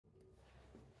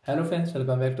Hello friends,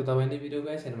 welcome back to the new video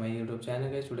guys and my YouTube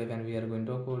channel guys. Today when we are going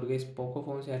to talk about guys Poco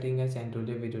phone setting guys, and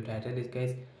today video title is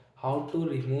guys how to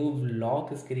remove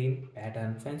lock screen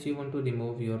pattern. Friends, you want to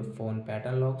remove your phone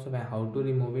pattern lock, so how to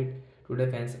remove it today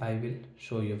friends I will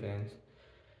show you friends.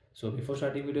 So before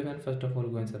starting video friends, first of all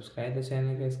go and subscribe the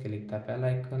channel guys, click the bell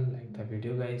icon, like the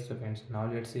video guys. So friends, now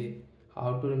let's see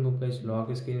how to remove guys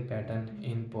lock screen pattern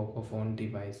in Poco phone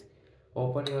device.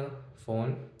 Open your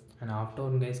phone and after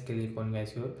on guys click on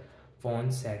guys your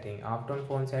phone setting. After on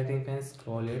phone setting friends,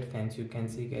 scroll it friends, you can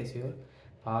see guys your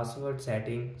password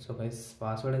setting. So guys,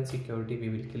 password and security we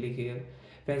will click here.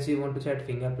 Friends, you want to set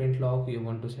fingerprint lock, you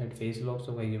want to set face lock,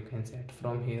 so guys you can set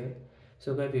from here.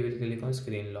 So guys we will click on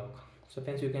screen lock. So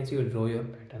friends, you can see you draw your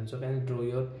pattern. So friends, draw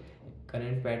your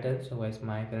current pattern. So guys,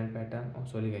 my current pattern,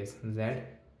 oh sorry guys, Z.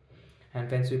 And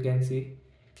friends, you can see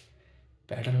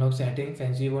pattern lock setting.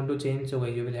 Friends, you want to change, so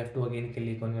guys you will have to again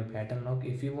click on your pattern lock.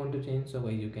 If you want to change, so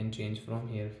guys you can change from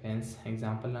here friends.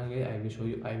 Example again I will show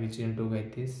you. I will change to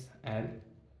get this L.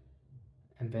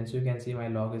 And friends, you can see my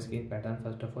lock screen pattern.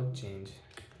 First of all change,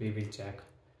 we will check.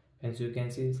 Friends, you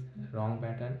can see wrong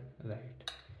pattern,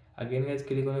 right. Again guys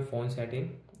click on your phone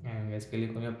setting and guys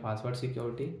click on your password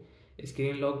security.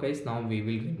 Screen lock guys, now we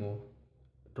will remove.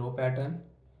 Draw pattern,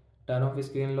 turn off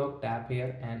screen lock, tap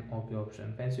here and OP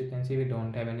option. Friends, you can see we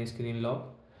don't have any screen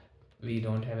lock, we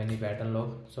don't have any pattern lock,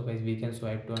 so guys we can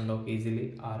swipe to unlock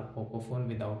easily our Poco phone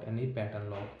without any pattern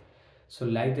lock. So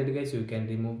like that guys, you can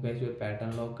remove guys your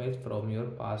pattern lock guys from your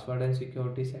password and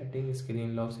security setting,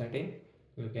 screen lock setting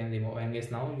you can remove. And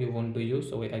guys now you want to use,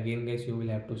 so again guys you will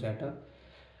have to set up.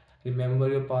 Remember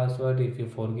your password. If you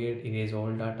forget, erase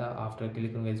all data. After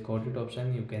clicking on this got it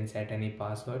option, you can set any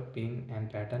password, pin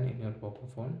and pattern in your Poco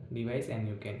phone device and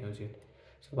you can use it.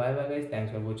 So bye bye guys,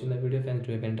 thanks for watching the video. Friends,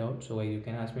 do you have any doubt, so you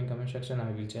can ask me in comment section,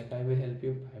 I will check, I will help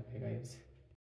you. Bye bye guys.